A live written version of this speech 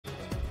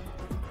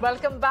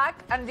Welcome back,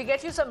 and we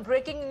get you some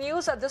breaking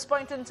news at this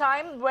point in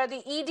time where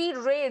the ED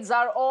raids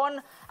are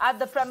on at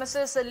the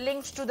premises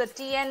linked to the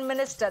TN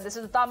minister. This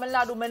is the Tamil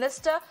Nadu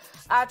minister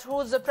at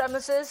whose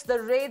premises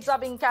the raids are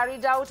being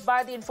carried out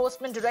by the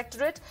Enforcement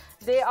Directorate.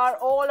 They are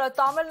all a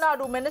Tamil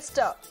Nadu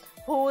minister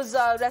whose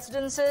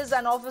residences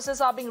and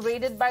offices are being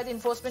raided by the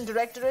Enforcement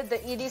Directorate.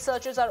 The ED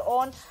searches are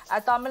on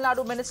at Tamil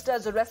Nadu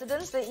minister's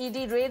residence. The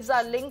ED raids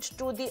are linked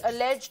to the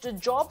alleged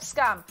job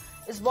scam,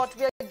 is what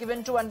we are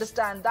given to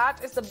understand.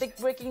 That is the big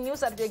breaking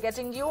news that we are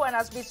getting you. And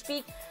as we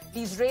speak,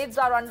 these raids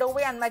are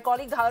underway, and my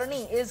colleague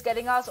Dharani is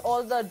getting us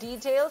all the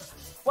details.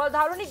 Well,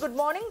 Dharani, good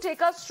morning.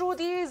 Take us through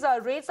these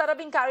raids that are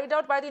being carried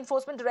out by the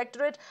Enforcement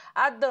Directorate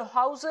at the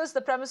houses,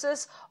 the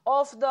premises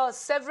of the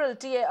several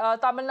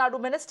Tamil Nadu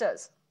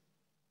ministers.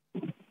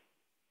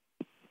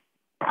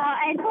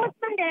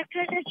 Enforcement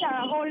Directorate is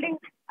holding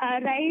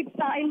raids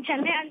in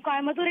Chennai and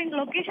Coimbatore in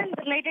locations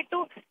related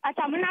to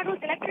Tamil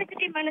Nadu's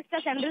electricity minister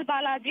Senthil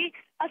Balaji.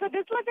 So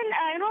this was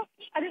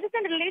this is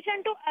in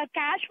relation to a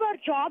cash for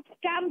job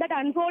scam that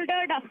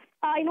unfolded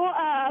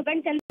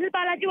when Senthil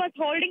Balaji was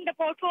holding the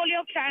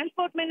portfolio of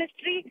Transport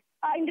Ministry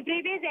in the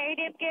previous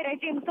ADMK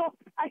regime. So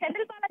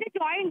Senthil Balaji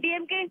joined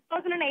DMK in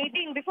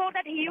 2018. Before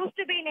that, he used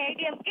to be in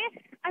ADMK,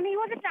 and he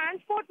was a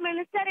transport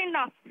minister in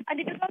the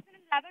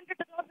 2011 to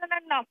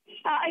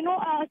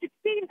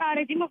 2016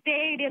 regime of the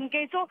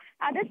ADMK. So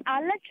this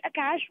alleged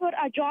cash for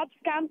a job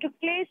scam took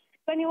place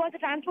when he was a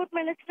transport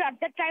minister at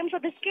that time. So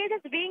this case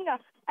is being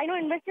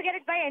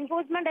investigated by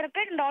Enforcement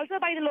Directorate and also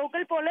by the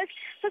local police.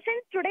 So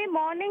since today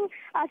morning,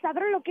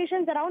 several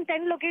locations, around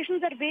 10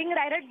 locations, are being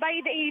raided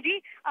by the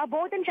ED,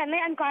 both in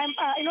Chennai and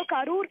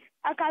Karur.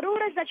 Karur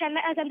is the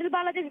Senthil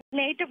Balaji's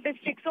native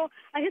district. So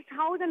his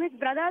house and his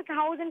brother's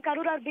house in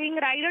Karur are being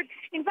raided.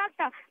 In fact,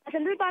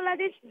 Senthil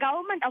Balaji's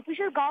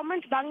official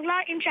government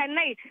bangla in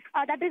Chennai,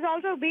 that is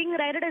also being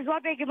raided, is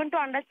what we are given to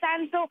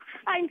understand. So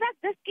in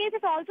fact, this case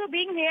is also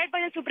being heard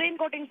by the Supreme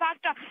Court. In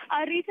fact,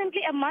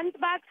 recently, a month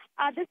back,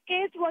 this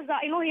case was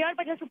heard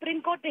by the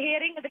Supreme Court.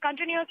 The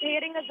continuous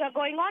hearing is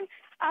going on.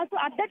 So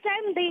at that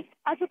time, the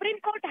Supreme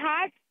Court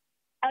had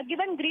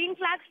given green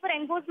flags for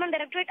Enforcement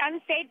Directorate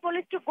and State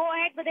Police to go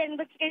ahead with the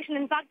investigation.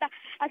 In fact,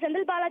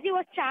 Senthil Balaji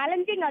was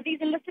challenging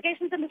these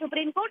investigations in the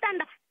Supreme Court,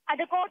 and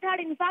the court had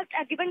in fact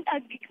given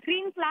a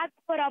green flag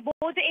for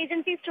both the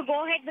agencies to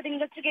go ahead with the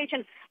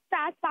investigation. So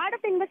as part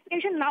of the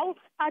investigation, now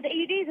the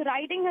ED is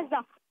raiding his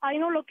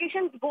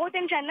locations both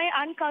in Chennai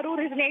and Karur,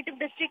 his native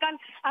district,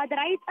 and the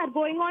raids are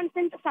going on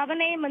since 7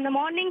 a.m. in the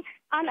morning.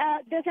 And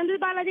the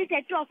Senthil Balaji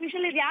said to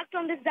officially react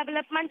on this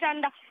development,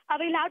 and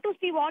we'll have to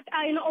see what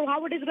how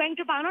it is going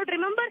to pan out.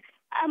 Remember,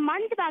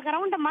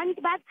 around a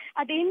month back,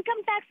 the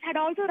income tax had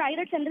also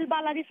raided Senthil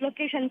Balaji's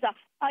locations.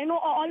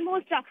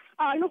 Almost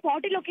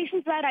 40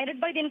 locations were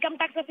raided by the income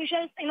tax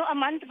officials. A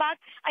month back,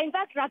 in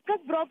fact, ruckus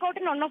broke out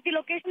in one of the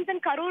locations in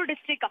Karur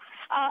district.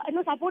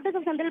 Supporters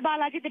of Senthil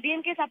Balaji, the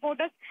DMK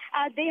supporters,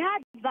 they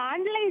had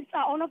vandalized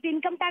one of the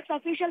income tax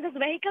officials'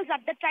 vehicles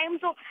at that time.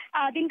 So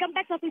the income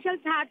tax officials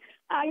had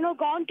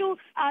gone to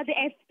the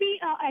SP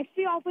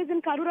office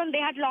in Karur, and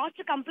they had lodged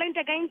a complaint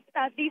against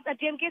these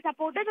DMK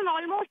supporters, and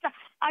almost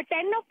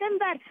 10 of them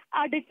were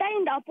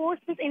detained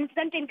post this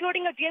incident,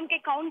 including a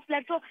DMK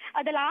councillor. So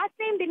the last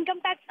time the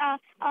income tax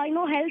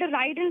held a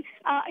raid in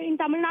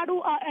Tamil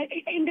Nadu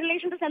in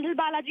relation to Senthil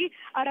Balaji,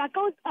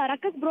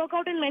 ruckus broke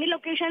out in many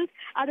locations.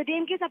 The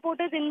DMK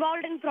supporters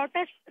involved in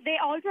protests, they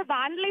also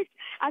vandalized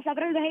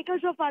several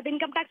vehicles of the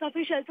income tax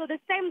officials. So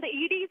this time the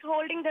ED is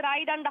holding the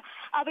raid, and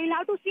we'll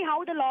have to see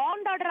how the law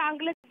and order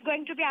angle is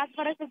going to be as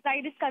far as this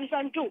raid is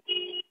concerned too.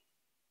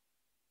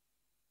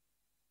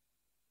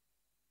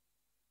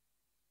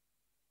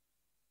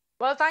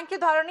 Well, thank you,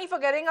 Dharani, for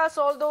getting us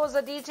all those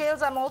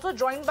details. I'm also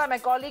joined by my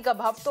colleague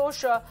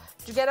Bhavtosh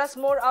to get us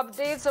more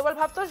updates. Well,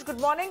 Bhavtosh, good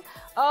morning.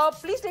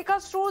 Please take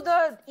us through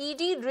the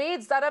ED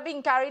raids that are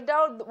being carried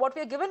out. What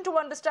we are given to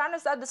understand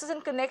is that this is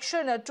in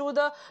connection to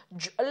the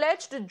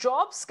alleged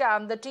job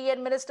scam. The TN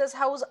minister's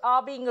house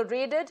are being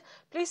raided.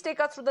 Please take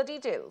us through the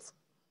details.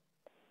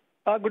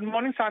 Good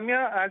morning,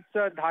 Samya. As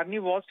Dharani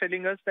was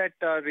telling us that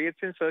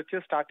raids and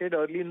searches started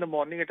early in the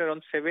morning at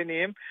around 7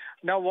 a.m.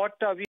 Now, what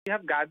we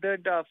have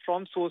gathered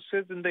from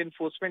sources in the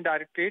Enforcement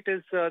Directorate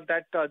is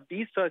that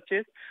these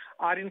searches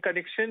are in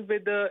connection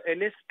with the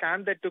LS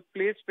scam that took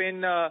place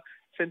when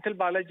Senthil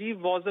Balaji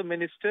was a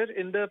minister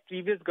in the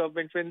previous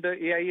government when the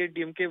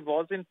AIADMK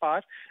was in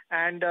power,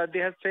 and they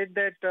have said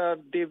that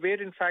they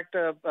were in fact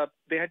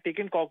they had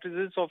taken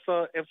cognizance of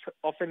an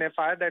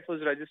FIR that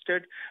was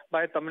registered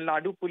by Tamil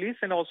Nadu police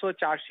and also a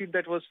charge sheet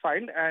that was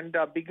filed, and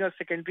being a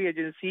secondary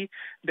agency,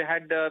 they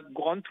had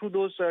gone through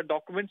those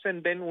documents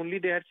and then only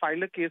they had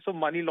filed a case of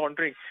money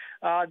laundering.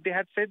 They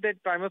had said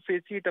that prima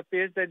facie it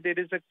appears that there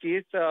is a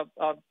case,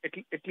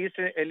 at least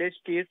an alleged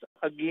case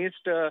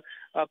against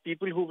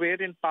people who were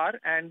in power,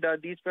 and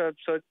these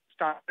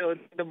started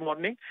early in the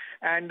morning,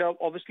 and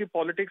obviously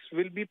politics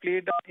will be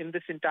played in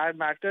this entire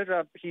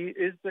matter. He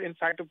is, in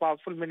fact, a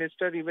powerful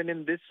minister. Even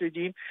in this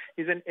regime,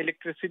 he's an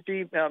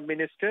electricity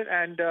minister,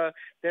 and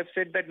they've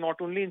said that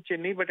not only in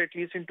Chennai, but at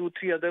least in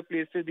 2-3 other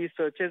places, these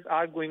searches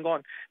are going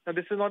on. Now,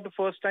 this is not the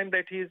first time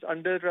that he's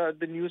under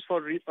the news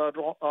for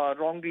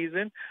wrong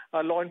reason.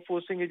 Law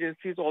enforcing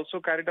agencies also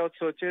carried out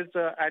searches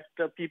at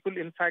people,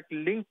 in fact,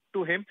 linked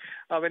to him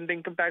when the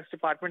Income Tax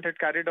Department had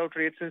carried out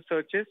raids and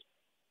searches.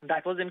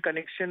 That was in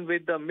connection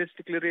with the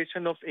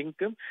misdeclaration of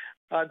income,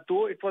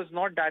 though it was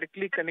not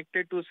directly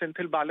connected to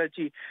Senthil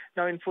Balaji.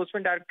 Now,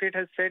 Enforcement Directorate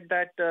has said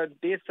that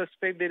they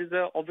suspect there is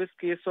an obvious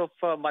case of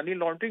money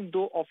laundering,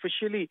 though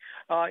officially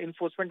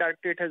Enforcement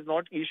Directorate has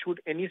not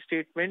issued any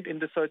statement in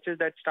the searches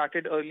that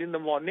started early in the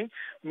morning.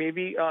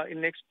 Maybe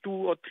in next 2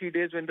 or 3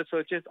 days when the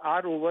searches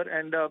are over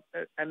and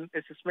an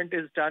assessment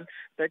is done,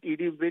 that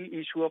ED will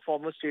issue a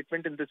formal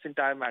statement in this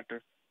entire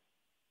matter.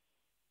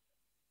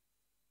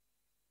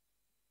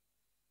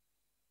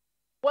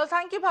 Well,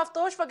 thank you,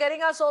 Bhavtosh, for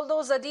getting us all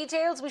those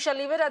details. We shall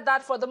leave it at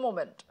that for the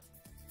moment.